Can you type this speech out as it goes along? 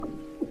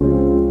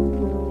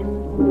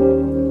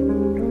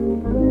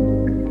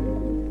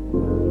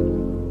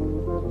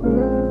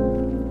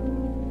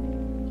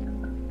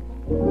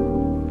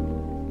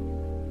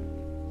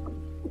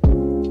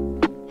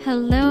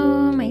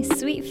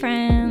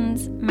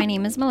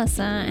name is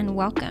Melissa, and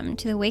welcome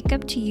to the Wake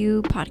Up to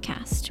You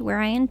podcast, where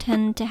I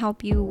intend to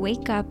help you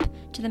wake up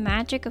to the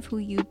magic of who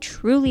you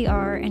truly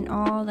are and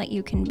all that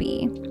you can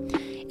be.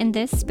 In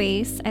this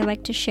space, I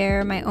like to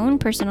share my own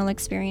personal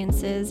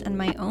experiences and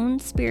my own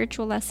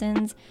spiritual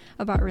lessons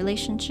about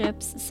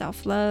relationships,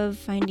 self-love,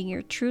 finding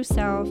your true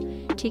self,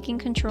 taking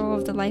control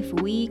of the life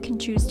we can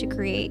choose to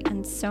create,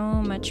 and so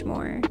much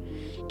more.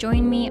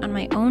 Join me on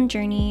my own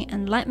journey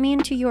and let me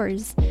into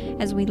yours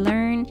as we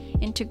learn,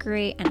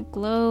 integrate, and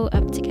glow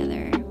up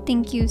together.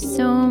 Thank you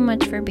so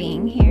much for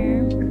being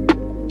here.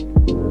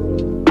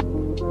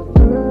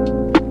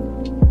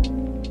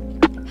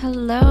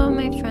 Hello,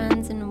 my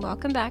friends, and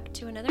welcome back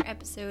to another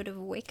episode of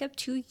Wake Up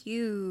to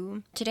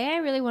You. Today, I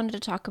really wanted to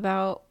talk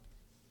about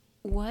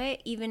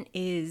what even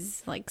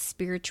is like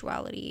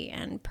spirituality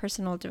and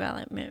personal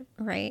development,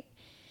 right?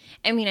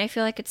 I mean, I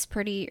feel like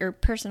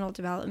personal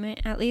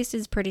development at least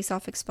is pretty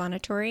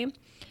self-explanatory,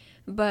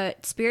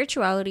 but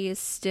spirituality is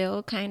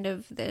still kind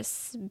of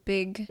this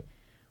big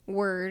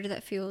word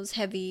that feels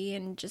heavy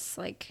and just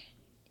like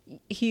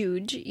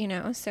huge, you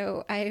know?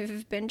 So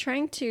I've been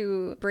trying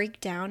to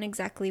break down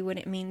exactly what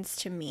it means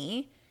to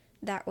me.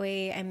 That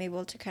way I'm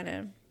able to kind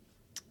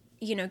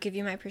of, give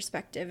you my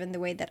perspective and the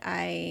way that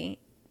I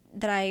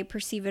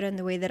perceive it and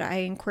the way that I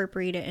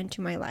incorporate it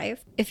into my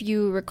life. If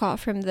you recall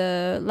from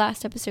the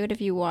last episode,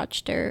 if you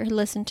watched or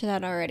listened to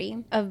that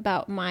already,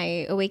 about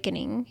my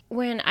awakening.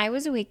 When I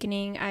was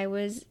awakening, I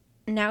was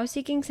now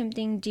seeking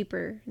something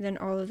deeper than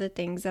all of the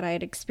things that I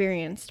had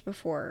experienced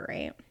before,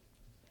 right?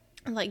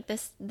 Like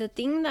the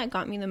thing that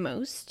got me the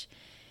most,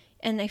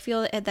 and I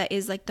feel that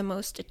is like the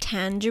most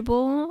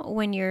tangible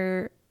when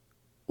you're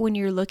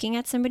looking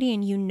at somebody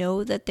and you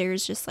know that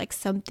there's just like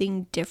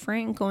something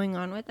different going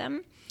on with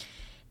them.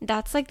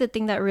 That's like the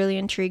thing that really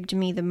intrigued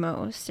me the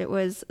most. It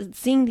was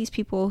seeing these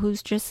people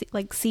who's just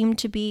like seemed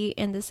to be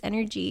in this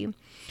energy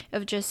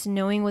of just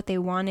knowing what they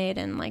wanted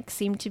and like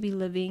seemed to be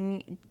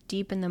living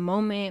deep in the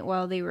moment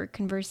while they were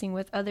conversing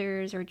with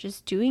others or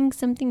just doing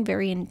something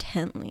very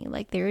intently.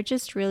 Like they were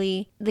just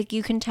really, like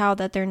you can tell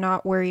that they're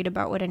not worried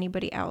about what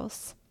anybody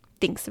else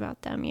thinks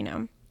about them, you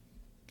know?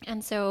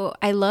 And so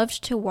I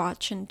loved to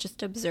watch and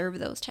just observe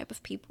those type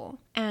of people.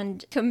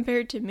 And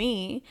compared to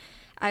me,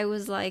 I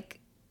was like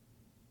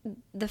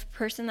the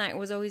person that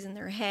was always in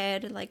their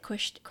head, like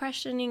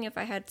questioning if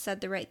I had said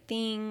the right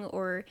thing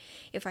or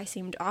if I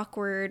seemed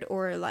awkward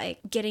or like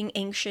getting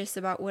anxious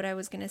about what I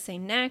was going to say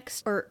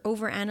next or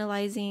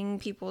overanalyzing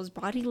people's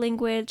body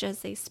language as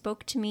they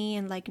spoke to me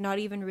and like not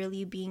even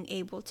really being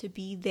able to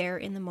be there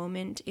in the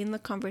moment in the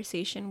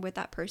conversation with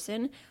that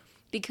person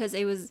because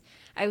I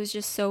was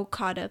just so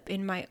caught up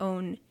in my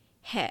own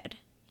head,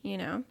 you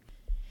know?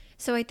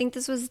 So I think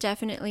this was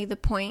definitely the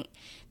point,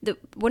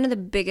 one of the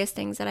biggest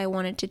things that I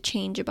wanted to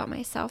change about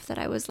myself,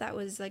 that was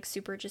like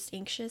super just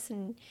anxious,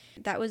 and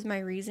that was my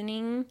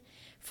reasoning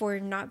for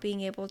not being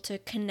able to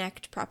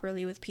connect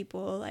properly with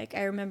people. Like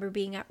I remember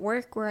being at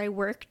work where I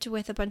worked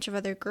with a bunch of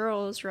other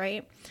girls,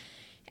 right?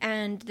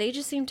 And they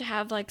just seemed to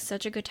have like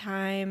such a good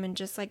time and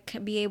just like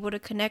be able to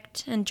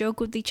connect and joke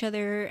with each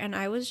other, and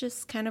I was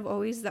just kind of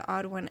always the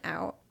odd one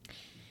out.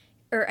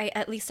 Or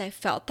at least I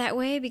felt that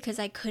way because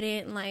I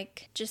couldn't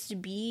like just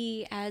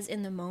be as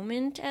in the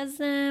moment as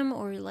them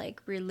or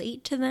like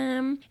relate to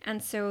them.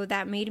 And so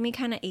that made me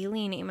kind of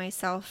alienate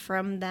myself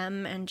from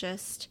them and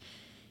just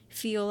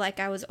feel like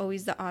I was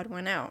always the odd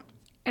one out.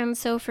 And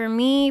so for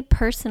me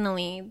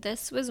personally,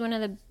 this was one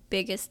of the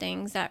biggest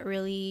things that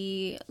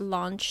really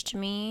launched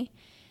me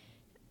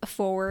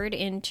forward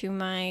into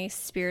my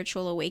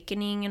spiritual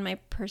awakening and my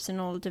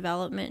personal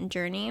development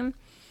journey,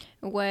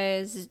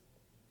 was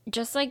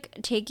just like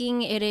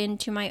taking it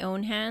into my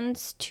own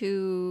hands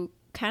to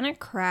kind of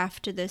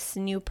craft this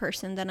new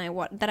person that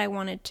I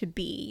wanted to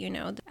be, you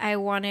know. I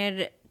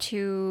wanted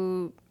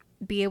to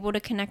be able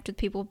to connect with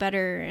people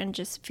better and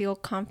just feel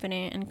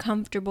confident and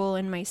comfortable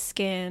in my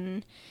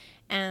skin.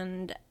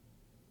 And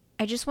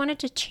I just wanted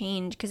to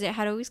change because it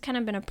had always kind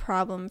of been a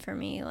problem for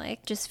me,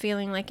 like just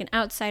feeling like an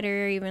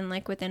outsider, even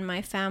like within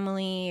my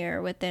family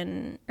or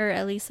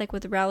at least like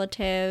with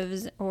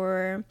relatives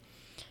or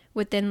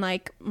within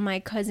like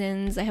my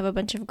cousins. I have a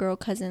bunch of girl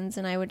cousins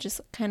and I would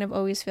just kind of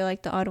always feel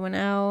like the odd one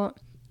out.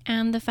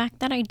 And the fact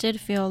that I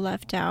did feel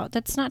left out,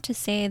 that's not to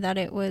say that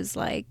it was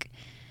like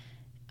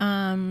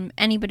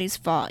anybody's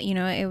fault, you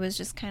know. It was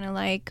just kind of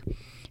like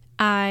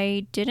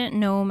I didn't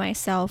know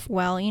myself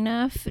well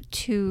enough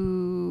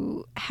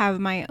to have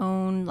my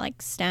own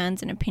like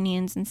stands and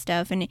opinions and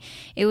stuff, and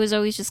it was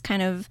always just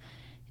kind of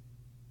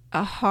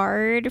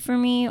hard for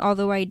me,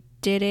 although I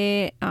did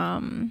it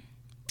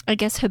I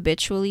guess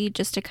habitually,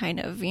 just to kind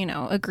of, you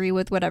know, agree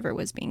with whatever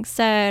was being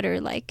said, or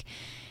like,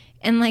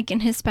 and like in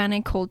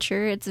Hispanic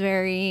culture, it's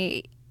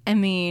very, I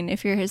mean,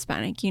 if you're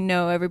Hispanic, you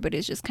know,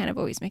 everybody's just kind of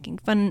always making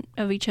fun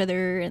of each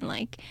other, and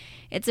like,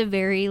 it's a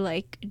very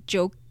like a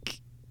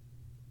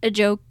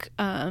joke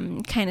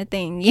kind of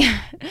thing,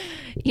 yeah,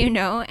 you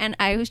know. And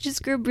I was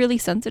just grew up really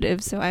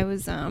sensitive, so I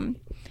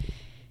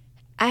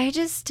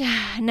just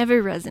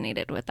never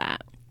resonated with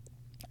that.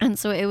 And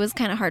so it was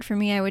kind of hard for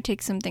me. I would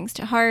take some things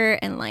to heart,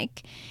 and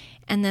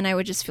then I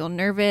would just feel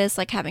nervous,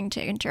 like having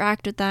to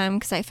interact with them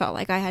because I felt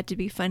like I had to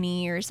be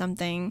funny or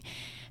something.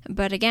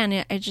 But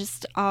again, I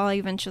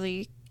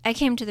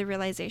came to the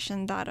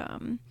realization that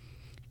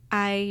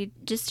I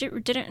just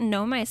didn't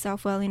know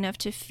myself well enough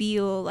to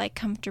feel like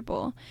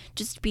comfortable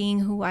just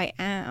being who I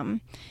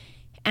am.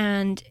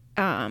 And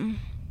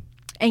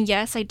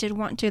yes, I did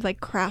want to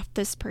like craft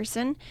this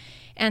person.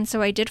 And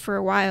so I did for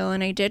a while,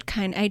 and I did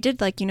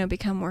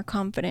become more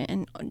confident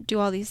and do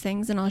all these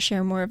things, and I'll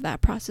share more of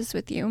that process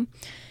with you.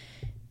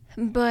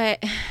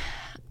 But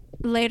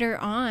later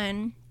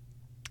on,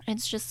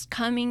 it's just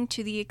coming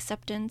to the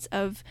acceptance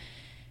of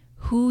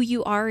who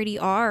you already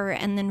are,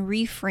 and then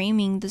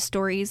reframing the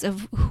stories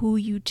of who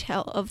you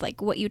tell, of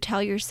like what you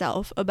tell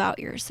yourself about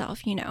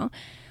yourself,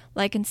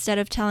 like instead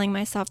of telling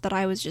myself that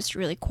I was just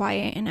really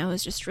quiet and I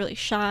was just really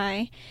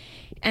shy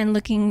and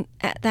looking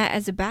at that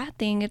as a bad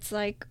thing, it's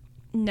like,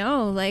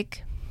 no,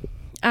 like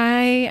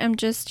I am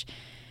just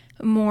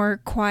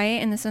more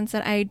quiet in the sense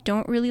that I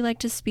don't really like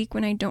to speak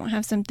when I don't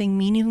have something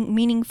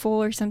meaningful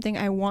or something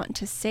I want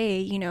to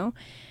say,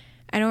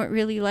 I don't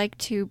really like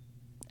to,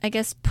 I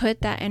guess,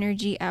 put that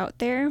energy out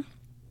there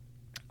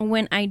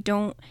when I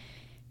don't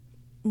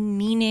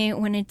mean it,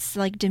 when it's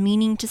like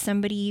demeaning to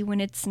somebody,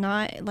 when it's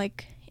not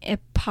like a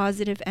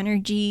positive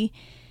energy.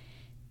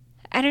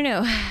 I don't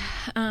know.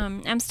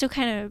 I'm still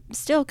kind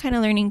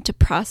of learning to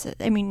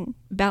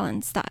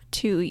balance that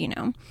too,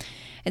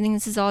 I think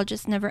this is all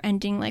just never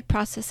ending like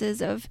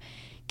processes of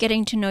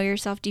getting to know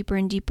yourself deeper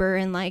and deeper,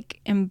 and like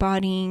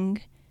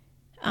embodying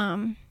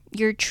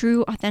your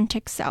true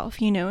authentic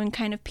self, and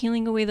kind of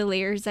peeling away the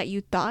layers that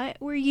you thought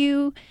were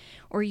you,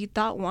 or you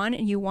thought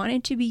you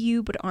wanted to be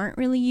you but aren't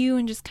really you,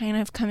 and just kind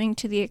of coming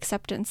to the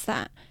acceptance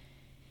that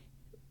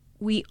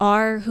we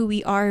are who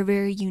we are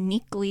very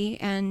uniquely,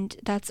 and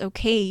that's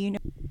okay,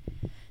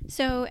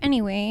 So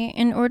anyway,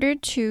 in order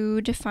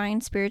to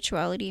define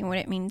spirituality and what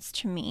it means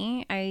to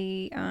me,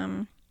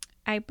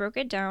 I broke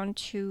it down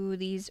to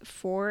these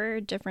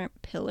 4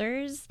 different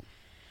pillars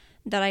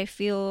that I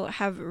feel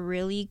have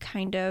really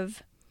kind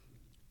of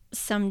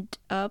summed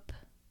up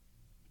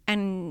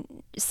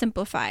and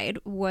simplified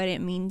what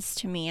it means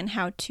to me, and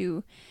how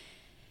to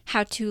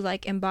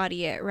like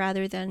embody it,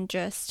 rather than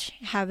just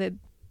have it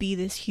be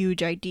this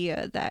huge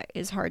idea that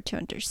is hard to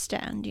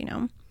understand,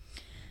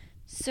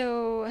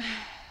 So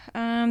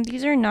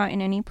these are not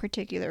in any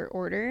particular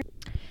order.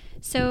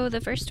 So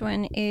the first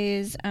one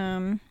is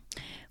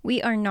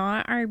we are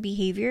not our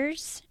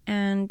behaviors,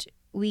 and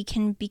we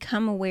can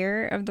become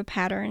aware of the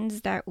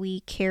patterns that we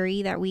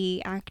carry, that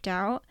we act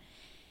out,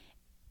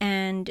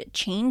 and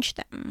change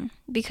them,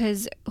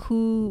 because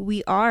who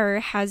we are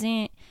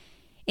hasn't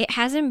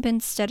been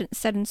set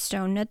in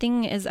stone.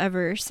 Nothing is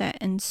ever set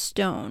in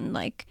stone.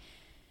 Like,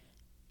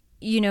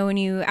 when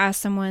you ask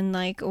someone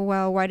like,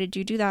 well, why did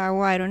you do that?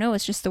 Well, I don't know.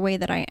 It's just the way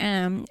that I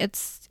am.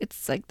 It's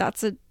like,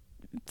 that's a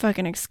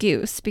fucking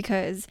excuse,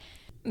 because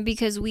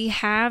we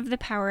have the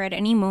power at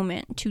any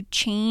moment to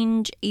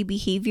change a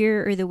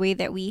behavior or the way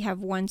that we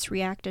have once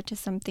reacted to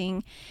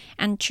something,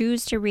 and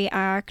choose to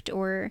react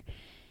or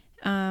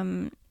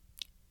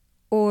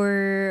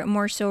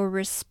more so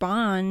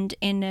respond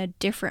in a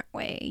different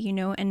way,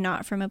 and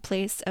not from a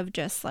place of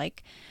just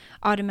like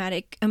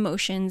automatic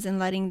emotions and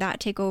letting that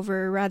take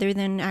over, rather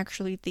than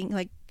actually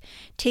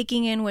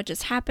taking in what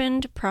just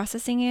happened,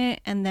 processing it,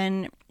 and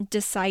then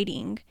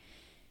deciding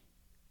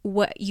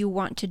what you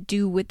want to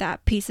do with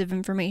that piece of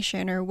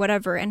information or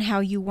whatever, and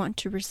how you want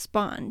to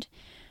respond,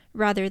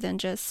 rather than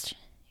just,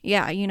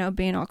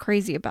 being all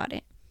crazy about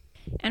it.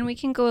 And we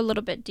can go a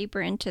little bit deeper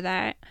into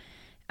that.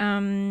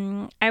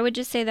 I would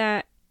just say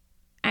that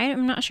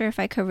I'm not sure if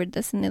I covered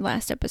this in the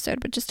last episode,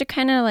 but just to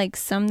kind of like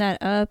sum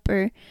that up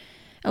or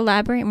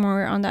elaborate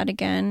more on that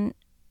again.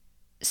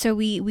 So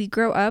we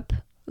grow up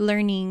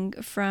learning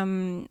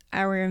from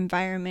our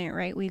environment,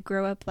 right? We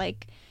grow up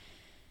like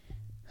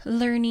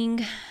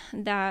learning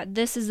that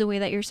this is the way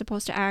that you're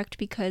supposed to act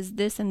because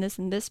this and this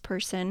and this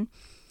person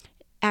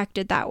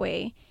acted that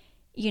way,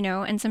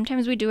 and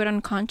sometimes we do it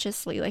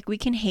unconsciously. Like, we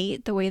can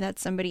hate the way that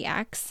somebody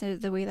acts,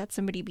 the way that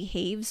somebody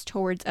behaves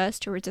towards us,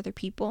 towards other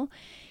people,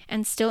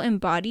 and still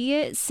embody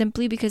it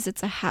simply because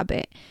it's a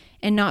habit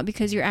and not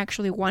because you're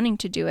actually wanting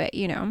to do it,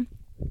 And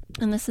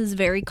this is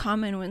very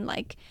common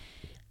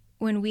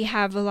when we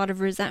have a lot of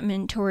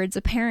resentment towards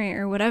a parent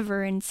or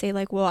whatever, and say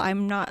like, well,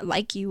 I'm not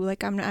like you,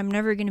 like I'm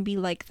never going to be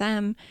like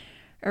them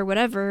or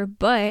whatever.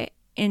 But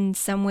in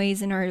some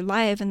ways in our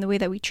life and the way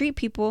that we treat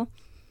people,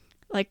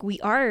 like we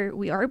are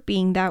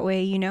being that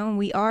way, and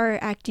we are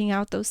acting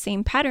out those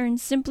same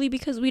patterns simply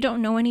because we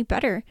don't know any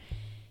better.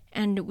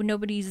 And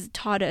nobody's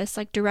taught us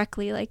like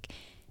directly, like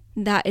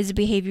that is a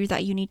behavior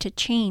that you need to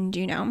change,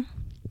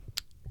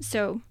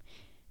 So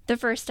the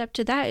first step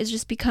to that is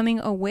just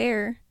becoming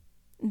aware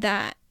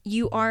that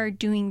you are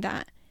doing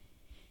that.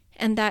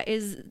 And that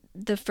is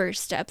the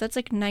first step. That's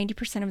like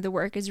 90% of the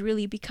work, is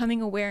really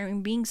becoming aware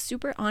and being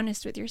super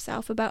honest with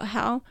yourself about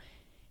how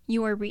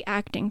you are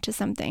reacting to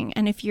something,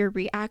 and if you're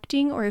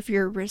reacting or if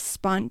you're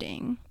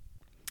responding.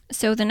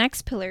 So the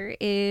next pillar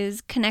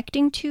is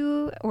connecting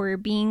to or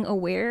being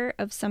aware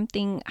of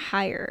something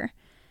higher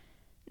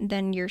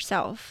than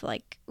yourself,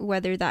 like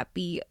whether that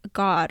be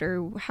God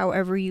or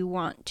however you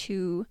want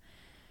to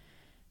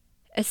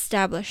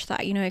establish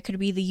that. It could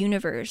be the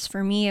universe.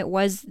 For me, it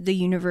was the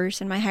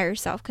universe and my higher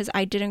self, because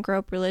I didn't grow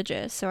up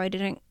religious, so I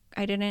didn't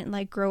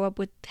like grow up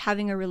with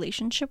having a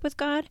relationship with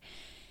God.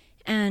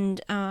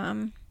 And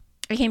I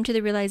came to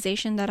the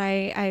realization that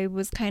I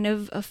was kind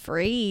of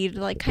afraid,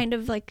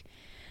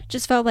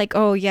 just felt like,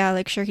 oh yeah,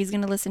 like sure, he's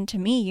gonna listen to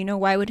me.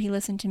 Why would he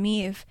listen to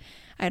me if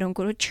I don't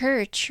go to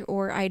church,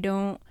 or I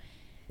don't,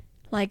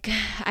 like,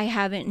 I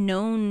haven't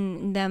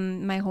known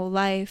them my whole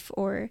life,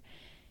 or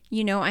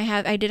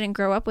I didn't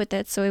grow up with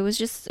it, so it was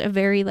just a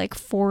very like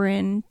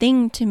foreign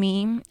thing to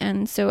me.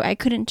 And so I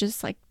couldn't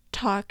just like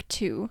talk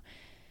to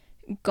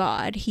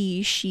God,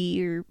 he,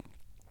 she, or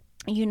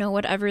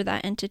whatever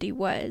that entity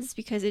was,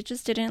 because it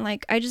just didn't,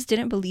 like, I just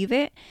didn't believe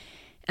it.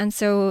 And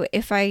so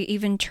if I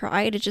even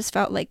tried, it just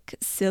felt like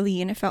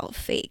silly and it felt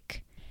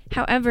fake.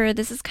 However,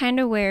 this is kind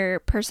of where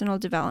personal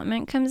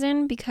development comes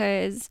in,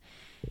 because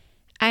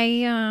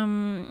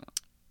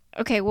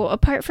okay, well,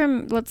 apart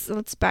from, let's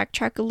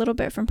backtrack a little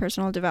bit from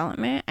personal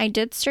development. I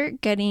did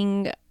start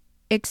getting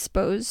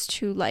exposed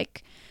to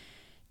like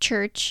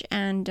church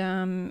and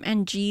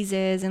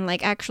Jesus, and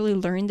like actually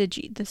learned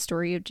the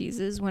story of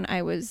Jesus when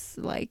I was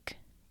like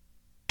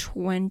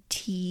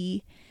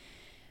 22,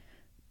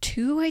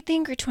 I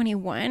think, or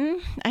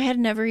 21. I had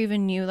never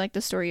even knew like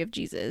the story of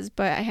Jesus,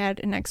 but I had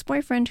an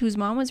ex-boyfriend whose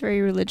mom was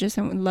very religious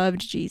and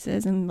loved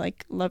Jesus and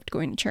like loved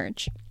going to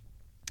church.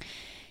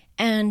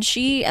 And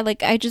she,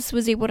 like, I just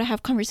was able to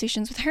have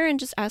conversations with her and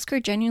just ask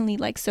her genuinely,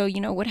 like, so,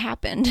 what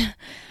happened?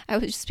 I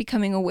was just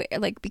becoming aware,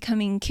 like,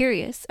 becoming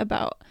curious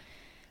about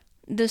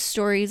the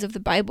stories of the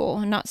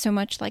Bible, not so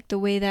much like the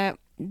way that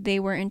they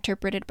were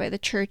interpreted by the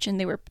church and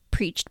they were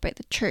preached by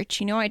the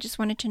church. I just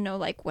wanted to know,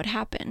 like, what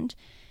happened.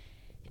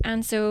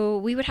 And so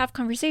we would have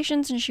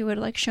conversations, and she would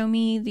like show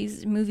me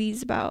these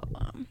movies about,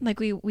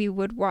 like, we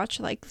would watch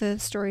like the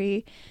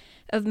story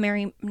of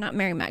not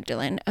Mary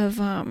Magdalene,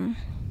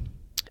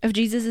 of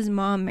Jesus's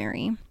mom,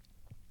 Mary.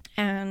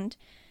 And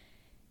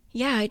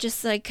yeah, I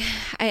just like,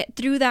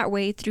 through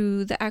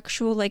the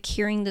actual like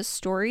hearing the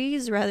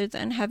stories rather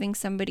than having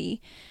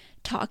somebody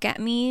talk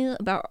at me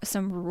about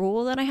some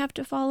rule that I have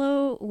to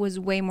follow, was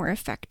way more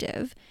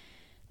effective.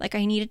 Like,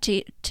 I needed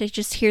to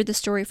just hear the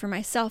story for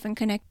myself and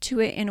connect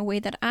to it in a way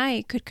that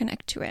I could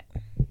connect to it.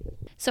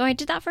 So I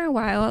did that for a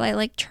while. I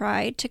like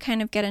tried to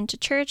kind of get into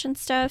church and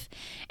stuff.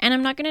 And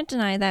I'm not going to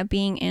deny that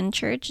being in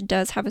church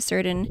does have a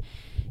certain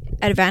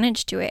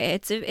advantage to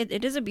it.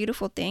 It is a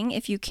beautiful thing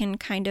if you can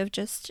kind of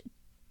just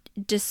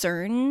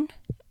discern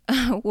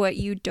what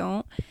you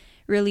don't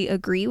really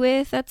agree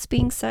with that's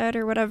being said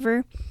or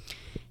whatever.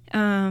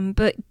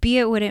 But be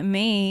it what it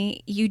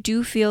may, you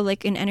do feel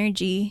like an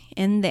energy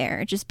in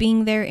there, just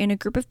being there in a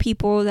group of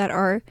people that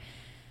are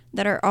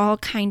all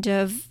kind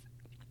of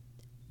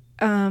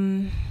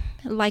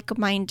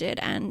like-minded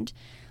and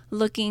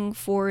looking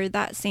for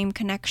that same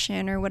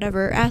connection or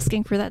whatever,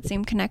 asking for that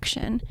same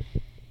connection.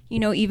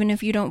 Even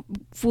if you don't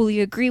fully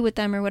agree with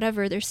them or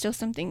whatever, there's still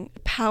something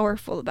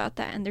powerful about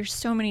that. And there's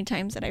so many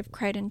times that I've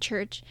cried in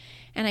church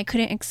and I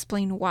couldn't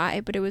explain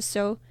why, but it was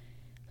so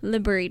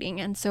liberating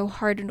and so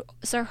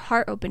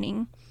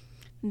heart-opening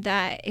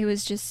that it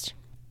was just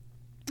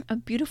a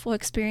beautiful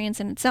experience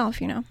in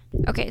itself,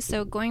 Okay,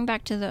 so going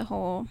back to the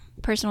whole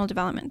personal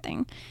development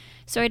thing.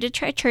 So I did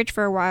try church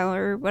for a while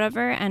or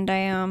whatever, and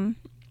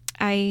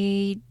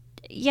I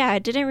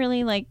didn't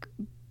really like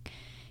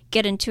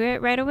get into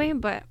it right away,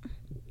 but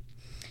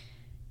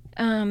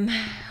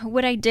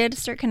what I did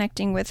start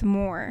connecting with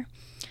more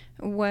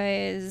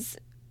was,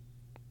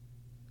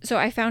 so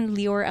I found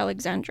Leor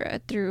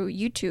Alexandra through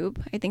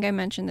YouTube. I think I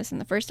mentioned this in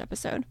the first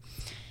episode.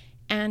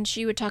 And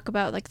she would talk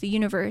about like the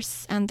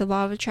universe and the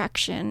law of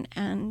attraction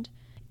and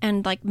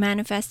like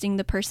manifesting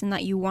the person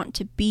that you want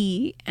to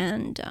be,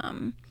 and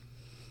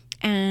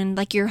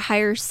like your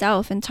higher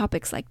self and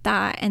topics like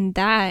that. And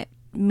that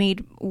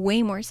made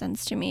way more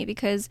sense to me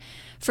because,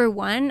 for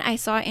one, I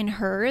saw in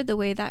her the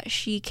way that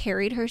she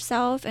carried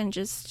herself and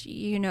just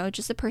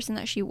the person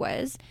that she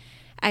was.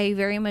 I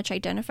very much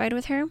identified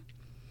with her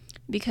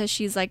because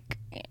she's like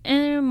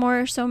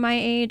more so my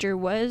age, or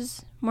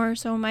was more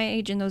so my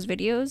age in those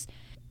videos.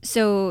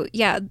 So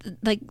yeah,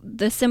 like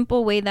the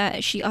simple way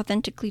that she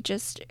authentically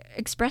just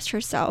expressed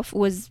herself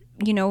was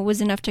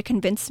enough to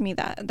convince me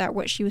that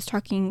what she was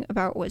talking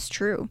about was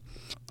true.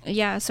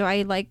 Yeah, so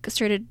I like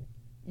started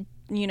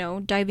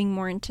diving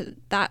more into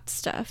that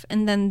stuff.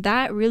 And then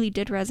that really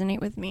did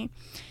resonate with me,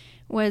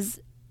 was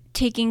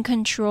taking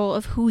control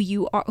of who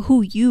you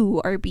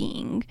are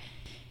being,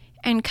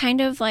 and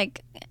kind of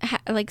like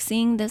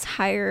seeing this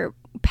higher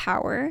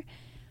power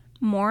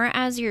more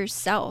as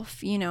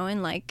yourself,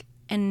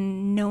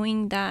 and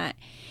knowing that.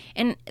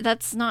 And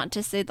that's not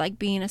to say like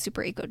being a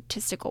super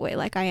egotistical way,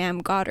 like I am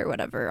God or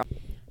whatever,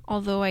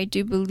 although I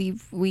do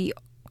believe we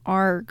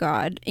are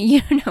God,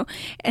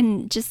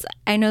 and just,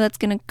 I know that's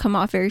going to come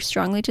off very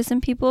strongly to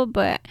some people,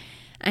 but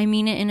I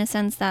mean it in a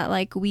sense that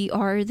like we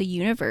are the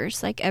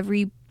universe. Like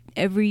every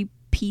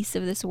piece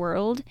of this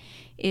world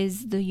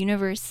is the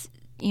universe,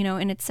 you know,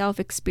 in itself,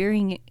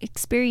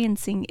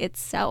 experiencing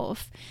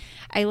itself.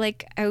 I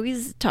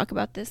always talk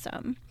about this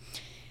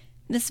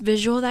this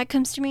visual that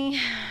comes to me.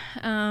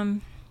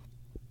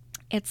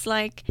 It's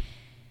like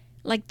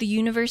the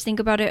universe. Think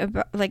about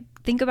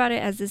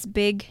it as this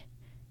big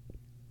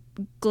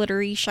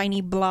glittery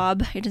shiny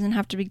blob. It doesn't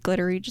have to be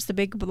glittery, just a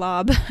big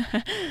blob.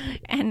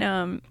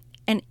 and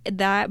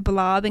that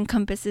blob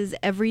encompasses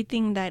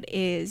everything that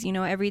is, you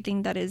know,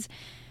 everything that is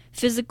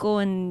physical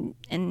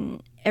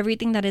and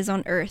everything that is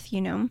on earth,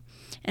 you know,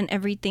 and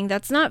everything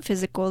that's not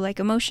physical, like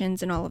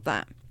emotions and all of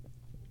that.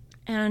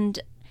 And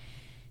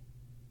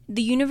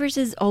the universe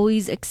is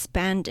always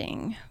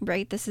expanding,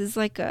 right? This is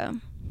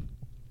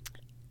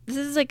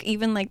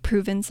even like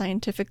proven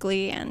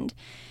scientifically and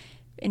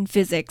in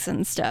physics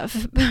and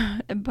stuff.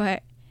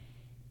 But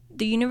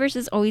the universe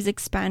is always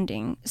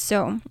expanding.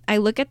 So I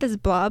look at this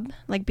blob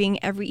like being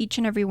each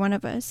and every one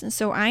of us. And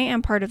so I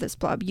am part of this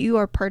blob. You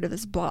are part of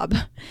this blob.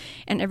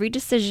 And every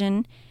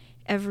decision,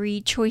 every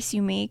choice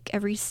you make,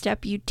 every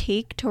step you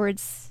take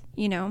towards,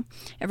 you know,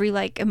 every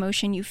like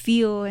emotion you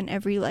feel and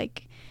every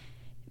like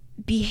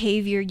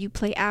behavior you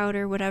play out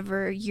or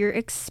whatever, you're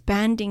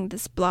expanding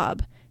this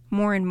blob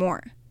more and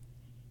more.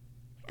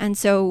 And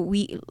so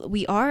we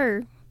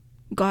are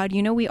God,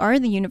 you know, we are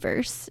the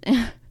universe.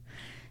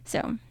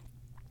 So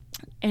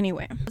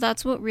anyway,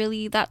 that's what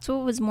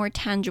was more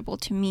tangible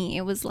to me.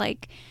 It was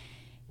like,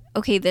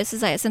 okay, this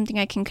is something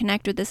I can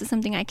connect with. This is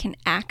something I can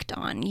act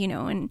on, you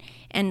know,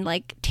 and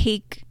like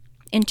take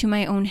into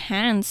my own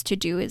hands to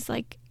do, is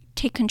like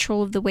take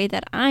control of the way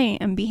that I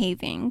am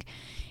behaving,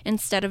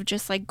 instead of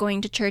just like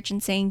going to church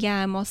and saying,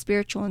 yeah, I'm all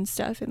spiritual and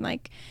stuff, and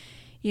like,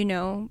 you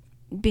know,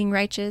 being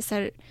righteous.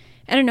 I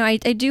don't know. I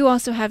do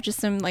also have just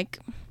some like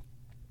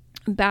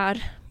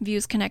bad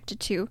views connected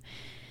to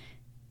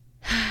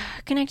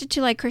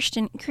like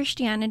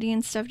Christianity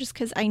and stuff, just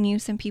because I knew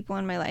some people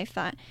in my life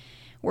that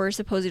were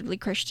supposedly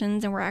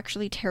Christians and were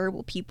actually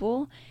terrible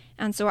people.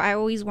 And so I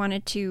always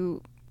wanted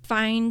to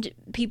find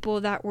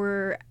people that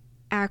were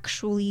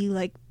actually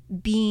like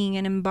being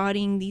and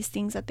embodying these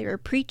things that they were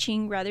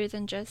preaching, rather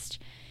than just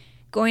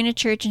going to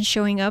church and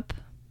showing up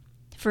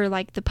for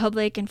like the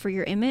public and for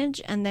your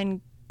image, and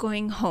then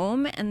going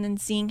home and then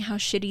seeing how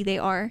shitty they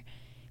are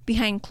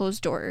behind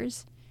closed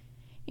doors,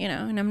 you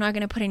know. And I'm not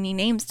going to put any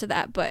names to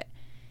that, but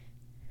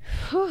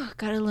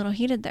got a little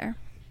heated there.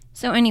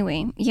 So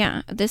anyway,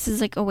 yeah, this is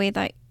like a way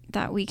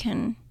that we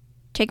can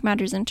take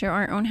matters into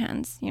our own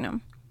hands, you know.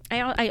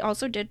 I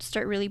also did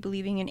start really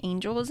believing in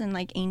angels and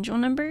like angel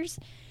numbers,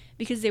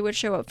 because they would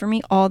show up for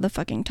me all the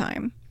fucking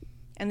time.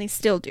 And they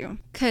still do.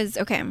 Because,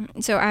 okay,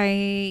 so I,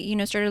 you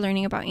know, started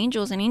learning about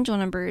angels and angel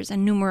numbers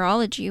and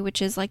numerology,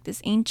 which is like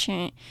this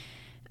ancient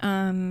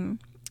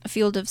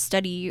field of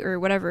study or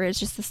whatever. It's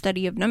just the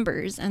study of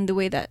numbers and the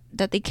way that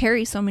they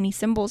carry so many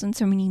symbols and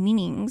so many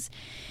meanings.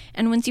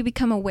 And once you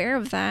become aware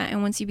of that,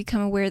 and once you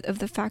become aware of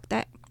the fact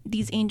that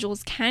these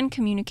angels can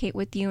communicate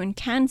with you and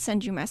can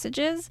send you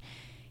messages,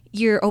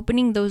 you're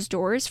opening those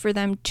doors for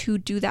them to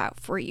do that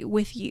for you,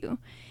 with you.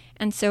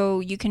 And so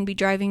you can be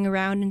driving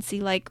around and see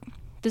like,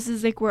 this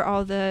is like where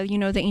all the, you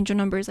know, the angel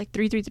numbers like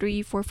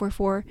 333,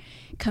 444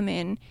 come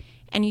in,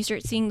 and you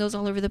start seeing those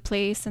all over the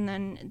place. And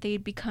then they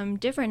become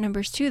different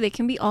numbers too. They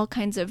can be all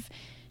kinds of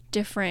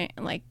different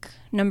like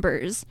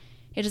numbers.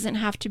 It doesn't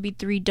have to be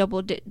three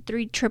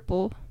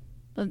triple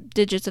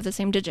digits of the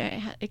same digit.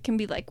 It can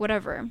be like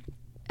whatever.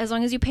 As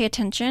long as you pay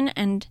attention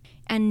and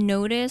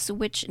notice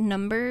which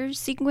number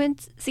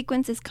sequence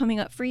is coming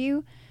up for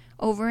you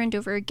over and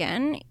over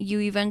again,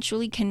 you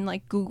eventually can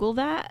like Google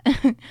that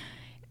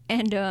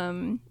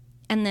and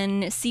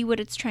then see what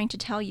it's trying to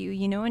tell you,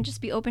 you know, and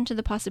just be open to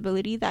the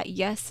possibility that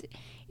yes,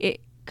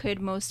 it could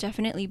most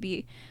definitely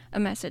be a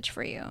message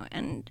for you.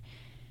 And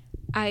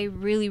I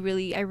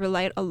really I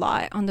relied a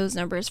lot on those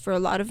numbers for a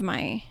lot of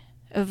my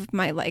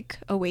like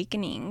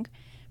awakening,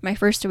 my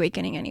first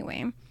awakening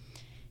anyway.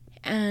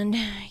 And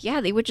yeah,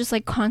 they would just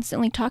like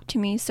constantly talk to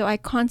me, so I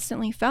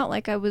constantly felt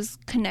like I was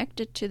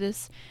connected to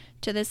this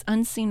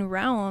unseen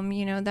realm,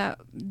 you know, that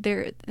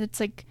it's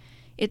like,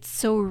 it's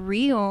so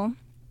real,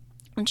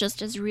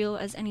 just as real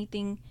as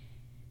anything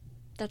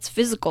that's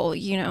physical,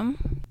 you know.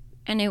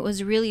 And it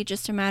was really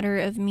just a matter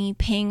of me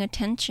paying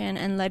attention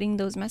and letting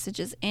those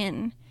messages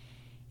in,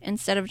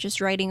 instead of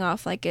just writing it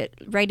off like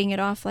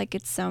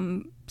it's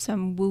some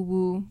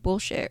woo-woo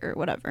bullshit or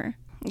whatever.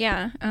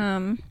 Yeah,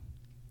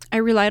 I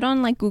relied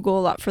on like Google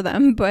a lot for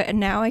them, but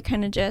now I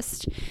kind of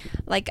just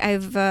like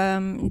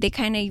they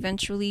kind of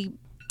eventually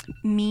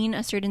mean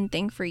a certain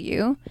thing for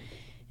you.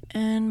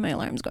 And my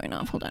alarm's going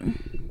off. Hold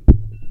on.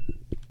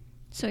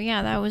 So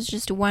yeah, that was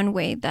just one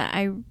way that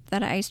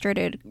I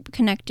started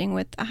connecting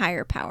with a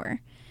higher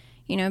power,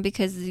 you know,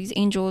 because these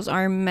angels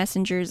are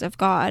messengers of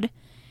God,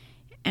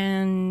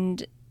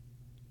 and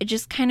it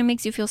just kind of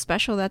makes you feel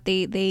special that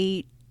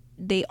they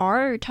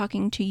are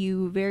talking to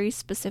you very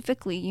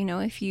specifically, you know,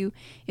 if you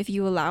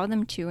allow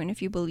them to, and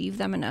if you believe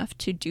them enough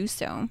to do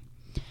so.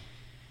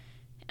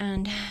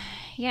 And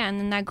yeah, and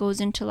then that goes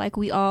into like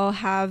we all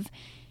have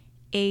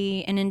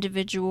an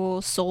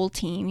individual soul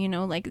team, you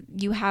know, like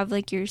you have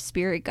like your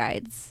spirit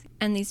guides,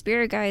 and these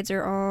spirit guides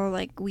are all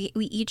like we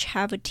each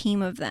have a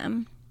team of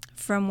them,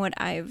 from what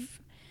I've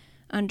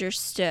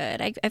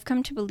understood. I've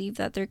come to believe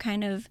that they're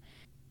kind of,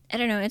 I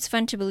don't know, it's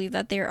fun to believe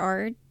that there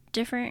are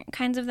different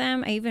kinds of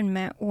them. I even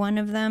met one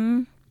of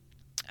them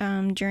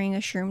during a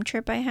shroom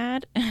trip I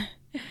had.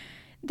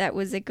 That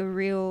was like a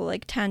real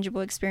like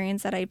tangible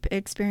experience that I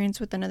experienced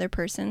with another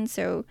person.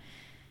 So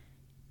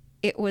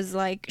it was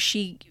like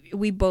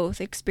we both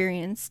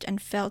experienced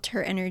and felt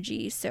her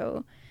energy.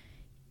 So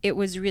it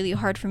was really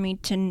hard for me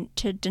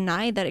to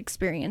deny that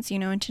experience, you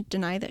know, and to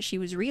deny that she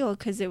was real,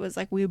 because it was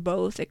like we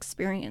both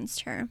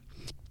experienced her.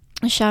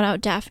 Shout out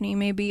Daphne.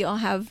 Maybe I'll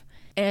have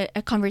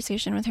a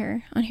conversation with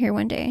her on here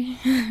one day.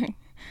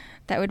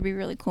 That would be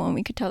really cool, and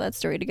we could tell that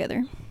story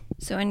together.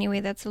 So anyway,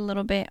 that's a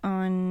little bit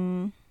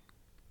on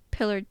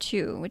pillar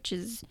 2, which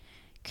is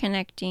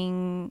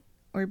connecting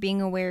or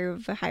being aware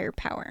of a higher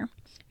power.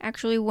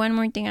 Actually, one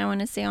more thing I want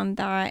to say on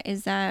that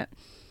is that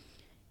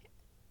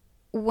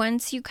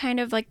once you kind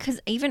of like, because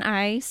even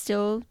I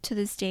still to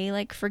this day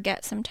like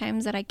forget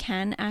sometimes that I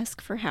can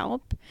ask for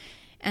help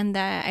and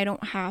that I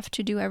don't have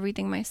to do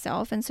everything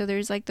myself. And so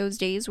there's like those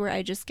days where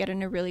I just get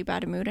in a really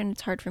bad mood and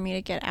it's hard for me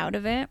to get out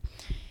of it.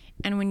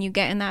 And when you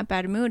get in that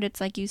bad mood,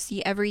 it's like you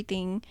see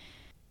everything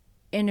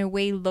in a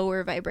way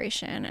lower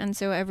vibration. And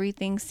so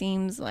everything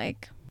seems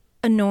like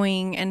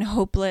annoying and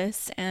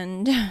hopeless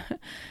and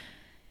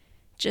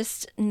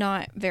just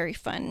not very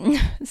fun.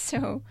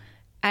 So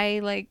I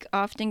like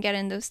often get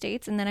in those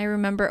states, and then I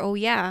remember, oh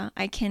yeah,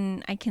 I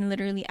can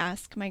literally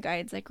ask my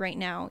guides like right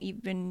now,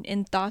 even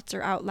in thoughts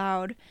or out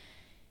loud,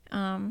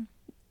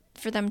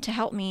 for them to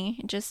help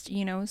me just,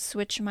 you know,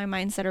 switch my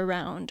mindset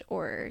around,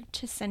 or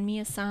to send me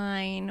a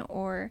sign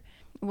or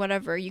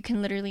whatever. You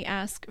can literally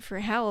ask for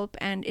help,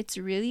 and it's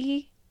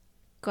really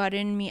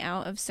gotten me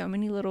out of so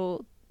many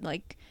little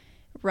like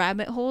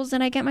rabbit holes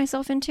that I get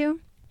myself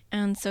into.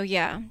 And so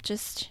yeah,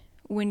 just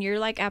when you're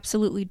like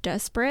absolutely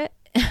desperate,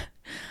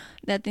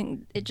 that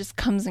thing, it just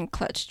comes in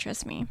clutch,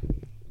 trust me.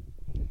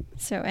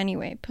 So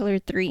anyway, pillar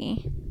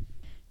 3.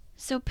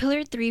 So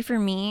pillar 3 for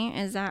me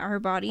is that our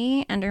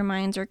body and our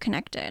minds are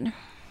connected.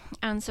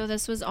 And so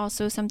this was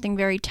also something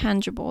very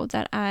tangible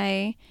that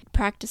I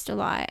practiced a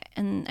lot,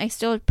 and I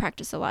still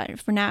practice a lot.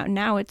 For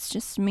now it's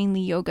just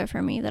mainly yoga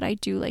for me that I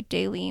do like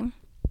daily.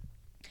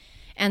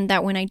 And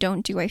that when I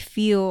don't do, I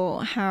feel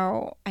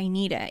how I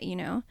need it, you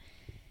know.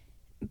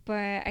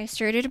 But I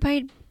started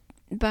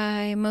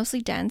by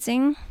mostly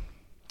dancing.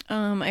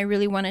 I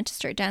really wanted to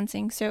start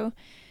dancing, so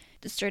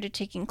I started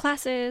taking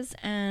classes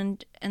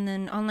and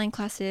then online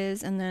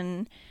classes, and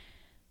then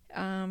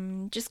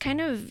just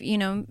kind of, you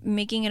know,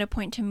 making it a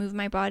point to move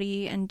my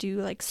body and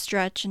do like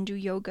stretch and do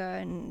yoga.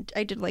 And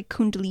I did like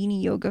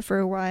Kundalini yoga for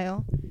a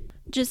while.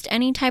 Just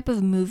any type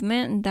of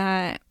movement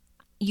that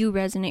you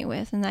resonate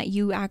with and that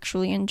you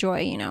actually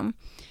enjoy, you know.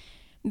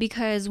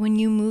 Because when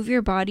you move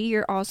your body,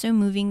 you're also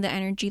moving the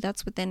energy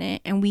that's within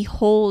it. And we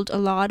hold a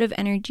lot of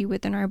energy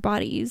within our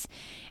bodies.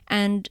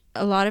 And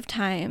a lot of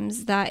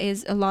times that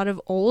is a lot of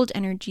old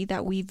energy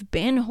that we've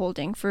been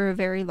holding for a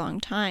very long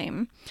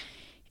time.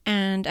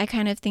 And I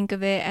kind of think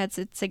of it as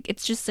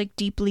it's just like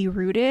deeply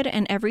rooted.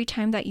 And every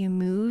time that you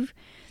move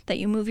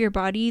your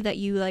body, that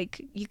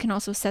you can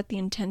also set the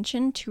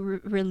intention to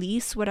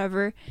release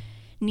whatever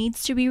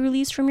needs to be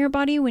released from your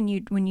body when you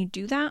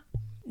do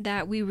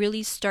that we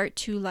really start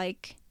to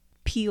like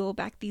peel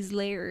back these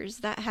layers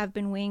that have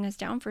been weighing us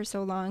down for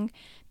so long,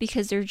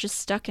 because they're just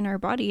stuck in our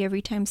body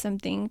every time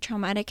something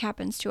traumatic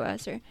happens to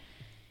us. And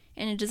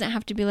it doesn't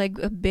have to be like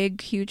a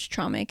big huge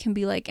trauma. It can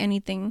be like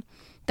anything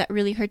that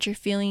really hurts your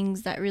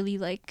feelings, that really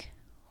like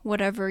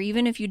whatever,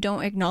 even if you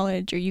don't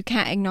acknowledge or you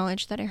can't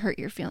acknowledge that it hurt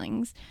your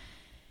feelings.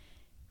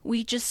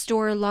 We just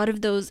store a lot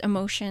of those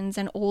emotions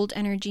and old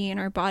energy in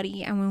our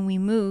body, and when we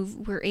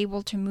move, we're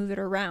able to move it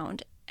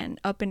around and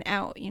up and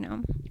out, you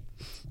know.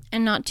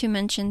 And not to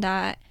mention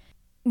that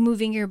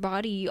moving your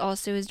body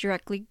also is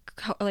directly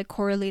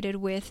correlated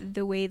with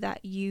the way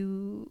that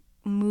you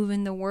move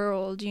in the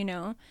world, you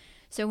know.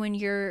 So when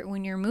you're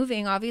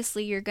moving,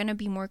 obviously you're going to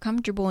be more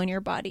comfortable in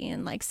your body.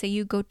 And like, say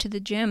you go to the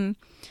gym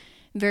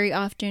very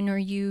often, or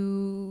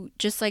you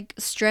just like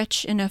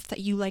stretch enough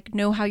that you like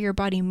know how your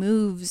body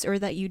moves, or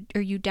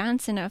you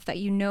dance enough that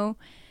you know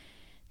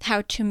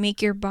how to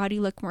make your body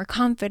look more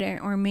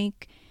confident, or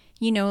make,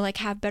 you know, like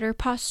have better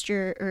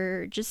posture,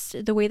 or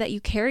just the way that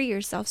you carry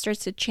yourself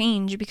starts to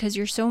change because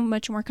you're so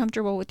much more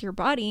comfortable with your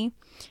body.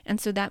 And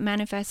so that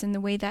manifests in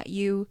the way that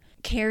you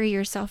carry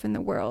yourself in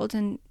the world.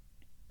 And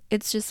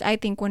it's just, I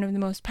think, one of the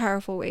most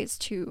powerful ways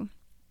to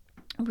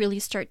really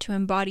start to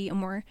embody a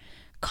more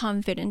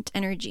confident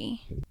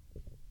energy.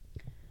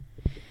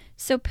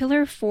 So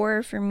pillar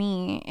 4 for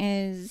me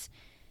is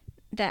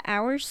that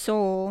our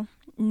soul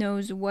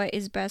knows what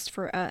is best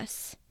for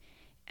us.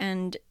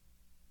 And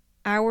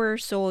our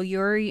soul,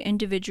 your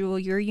individual,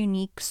 your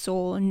unique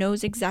soul,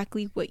 knows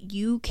exactly what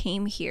you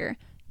came here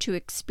to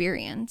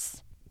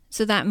experience.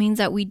 So that means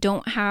that we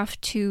don't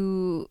have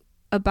to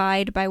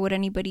abide by what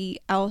anybody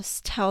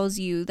else tells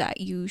you that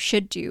you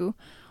should do,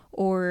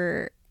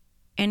 or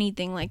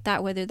anything like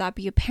that, whether that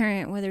be a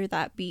parent, whether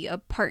that be a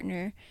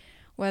partner,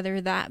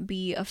 whether that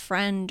be a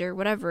friend or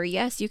whatever.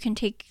 Yes, you can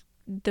take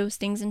those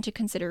things into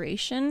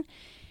consideration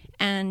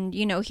and,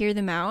 you know, hear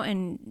them out,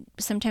 and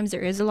sometimes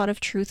there is a lot of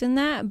truth in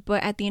that,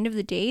 but at the end of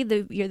the day,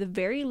 the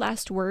very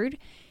last word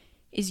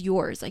is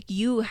yours. Like,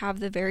 you have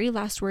the very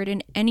last word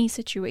in any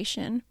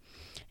situation,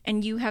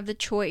 and you have the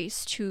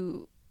choice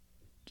to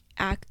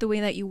act the way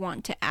that you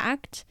want to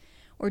act,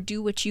 or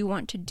do what you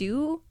want to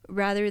do,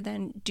 rather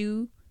than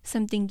do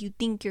something you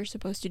think you're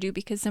supposed to do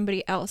because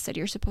somebody else said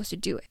you're supposed to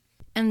do it.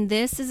 And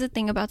this is the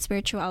thing about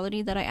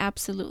spirituality that I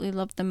absolutely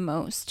love the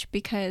most,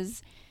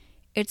 because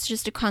it's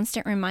just a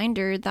constant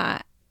reminder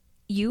that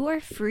you are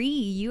free.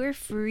 You are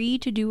free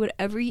to do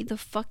whatever the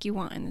fuck you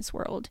want in this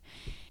world.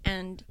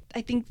 And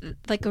I think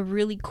like a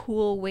really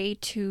cool way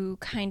to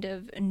kind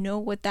of know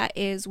what that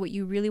is, what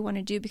you really want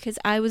to do, because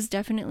I was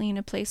definitely in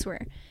a place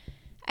where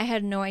I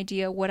had no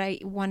idea what I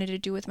wanted to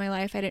do with my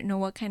life. I didn't know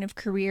what kind of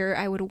career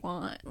I would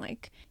want.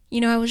 Like, you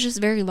know, I was just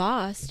very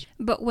lost.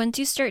 But once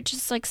you start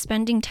just like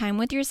spending time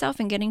with yourself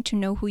and getting to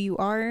know who you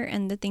are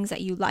and the things that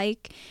you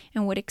like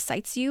and what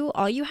excites you,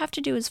 all you have to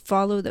do is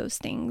follow those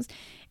things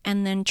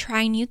and then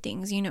try new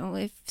things. You know,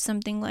 if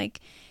something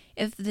like,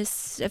 if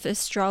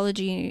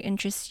astrology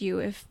interests you,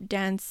 if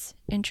dance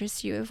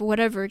interests you, if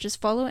whatever, just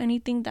follow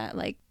anything that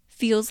like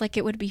feels like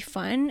it would be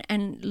fun,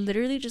 and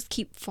literally just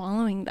keep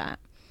following that.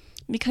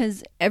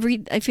 Because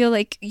I feel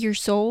like your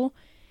soul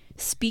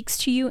speaks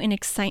to you in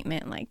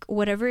excitement. Like,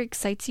 whatever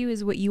excites you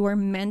is what you are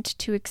meant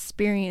to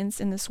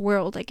experience in this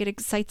world. Like, it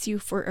excites you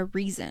for a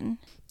reason.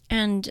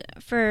 And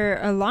for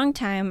a long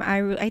time,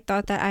 I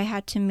thought that I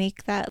had to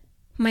make that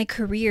my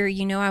career.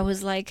 You know, I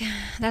was like,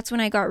 that's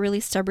when I got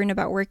really stubborn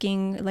about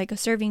working like a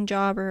serving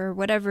job or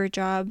whatever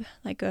job,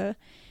 like a,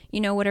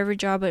 you know, whatever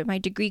job my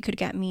degree could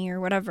get me or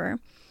whatever.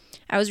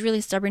 I was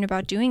really stubborn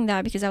about doing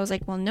that because I was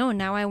like, well, no,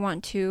 now I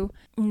want to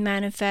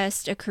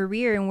manifest a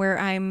career and where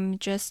I'm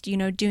just, you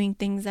know, doing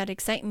things that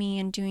excite me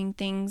and doing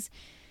things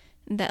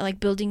that,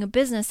 like, building a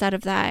business out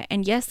of that.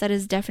 And yes, that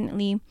is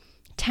definitely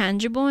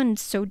tangible and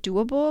so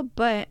doable,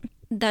 but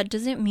that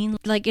doesn't mean,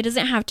 like, it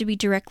doesn't have to be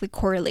directly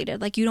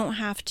correlated. Like, you don't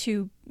have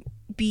to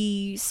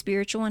be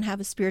spiritual and have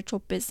a spiritual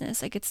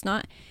business. Like, it's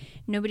not,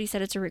 nobody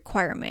said it's a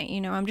requirement, you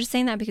know. I'm just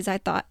saying that because I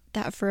thought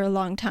that for a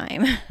long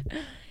time.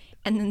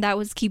 And then that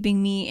was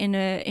keeping me in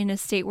a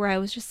state where I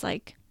was just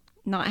like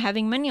not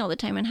having money all the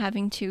time and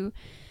having to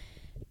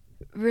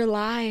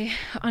rely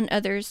on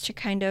others to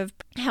kind of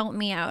help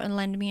me out and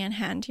lend me a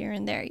hand here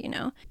and there, you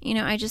know.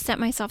 I just set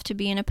myself to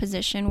be in a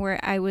position where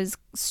I was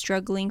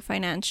struggling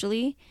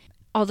financially,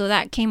 although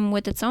that came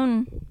with its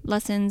own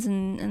lessons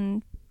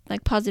and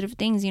like positive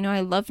things. You know,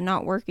 I love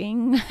not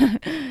working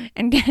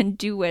and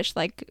do wish,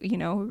 like, you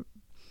know,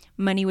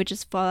 money would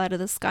just fall out of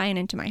the sky and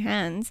into my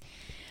hands.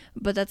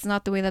 But that's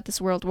not the way that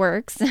this world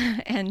works.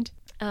 And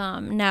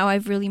now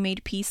I've really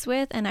made peace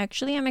with, and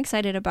actually I'm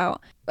excited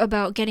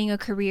about getting a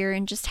career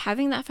and just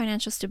having that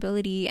financial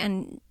stability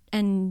and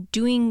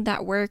doing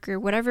that work, or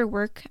whatever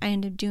work I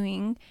end up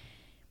doing,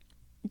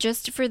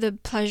 just for the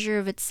pleasure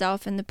of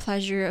itself and the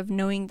pleasure of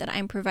knowing that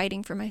I'm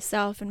providing for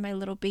myself and my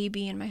little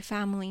baby and my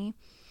family.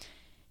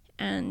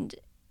 And,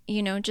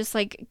 you know, just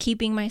like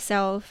keeping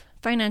myself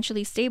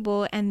financially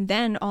stable, and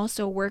then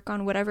also work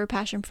on whatever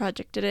passion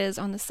project it is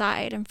on the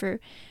side. And for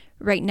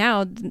right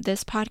now,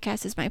 this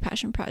podcast is my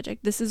passion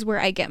project. This is where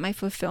I get my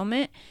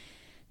fulfillment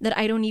that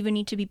I don't even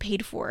need to be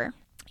paid for.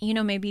 You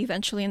know, maybe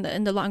eventually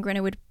in the long run,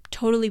 it would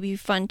totally be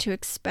fun to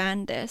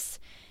expand this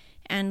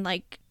and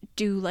like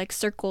do like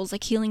circles,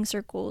 like healing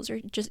circles, or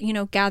just, you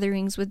know,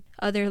 gatherings with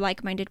other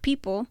like-minded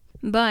people.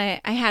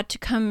 But I had to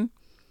come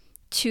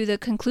to the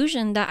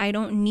conclusion that I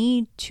don't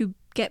need to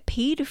get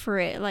paid for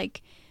it.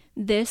 Like,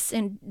 this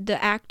and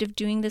the act of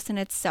doing this in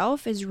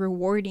itself is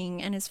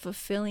rewarding and is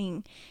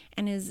fulfilling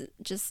and is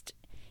just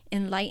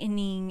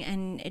enlightening,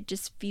 and it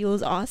just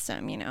feels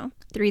awesome, you know.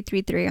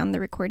 333 on the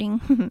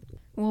recording.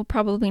 Well,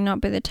 probably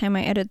not by the time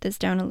I edit this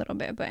down a little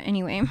bit, but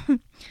anyway.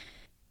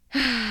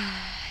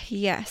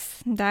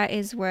 Yes, that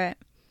is what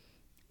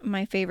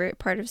my favorite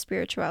part of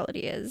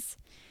spirituality is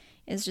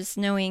just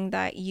knowing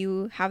that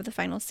you have the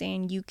final say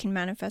and you can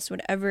manifest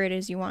whatever it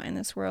is you want in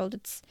this world.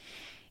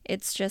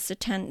 It's just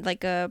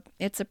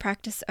it's a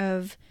practice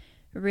of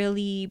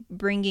really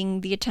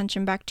bringing the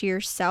attention back to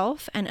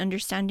yourself and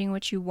understanding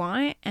what you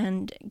want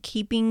and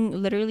keeping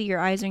literally your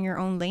eyes on your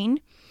own lane,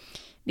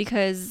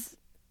 because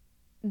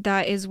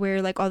that is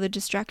where like all the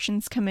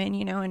distractions come in,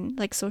 you know, and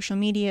like social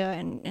media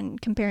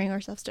and comparing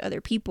ourselves to other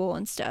people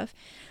and stuff.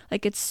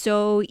 Like, it's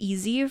so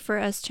easy for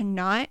us to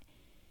not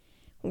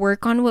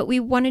work on what we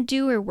want to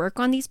do or work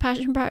on these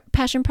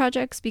passion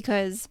projects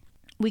because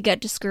we get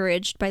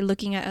discouraged by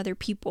looking at other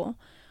people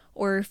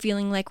or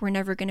feeling like we're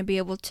never going to be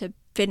able to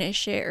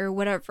finish it or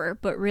whatever.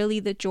 But really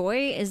the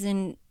joy is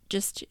in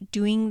just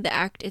doing the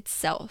act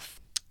itself.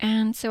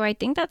 And so I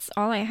think that's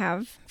all I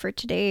have for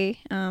today.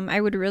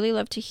 I would really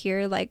love to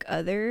hear like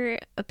other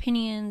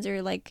opinions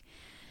or like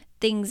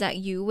things that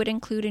you would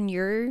include in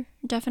your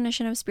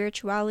definition of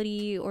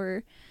spirituality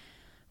or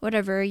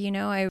whatever,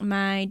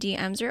 my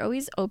DMs are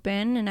always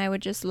open, and I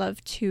would just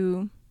love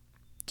to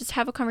just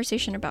have a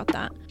conversation about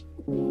that.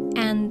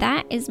 And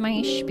that is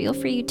my spiel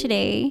for you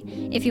today.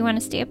 If you want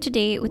to stay up to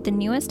date with the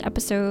newest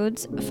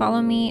episodes,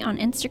 follow me on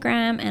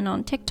Instagram and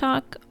on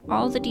TikTok.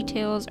 All the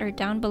details are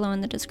down below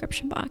in the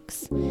description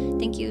box.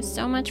 Thank you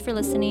so much for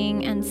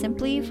listening and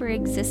simply for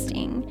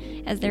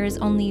existing, as there is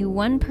only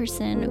one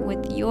person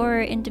with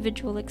your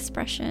individual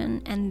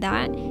expression, and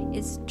that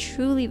is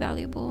truly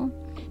valuable.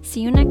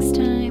 See you next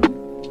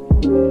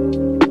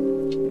time.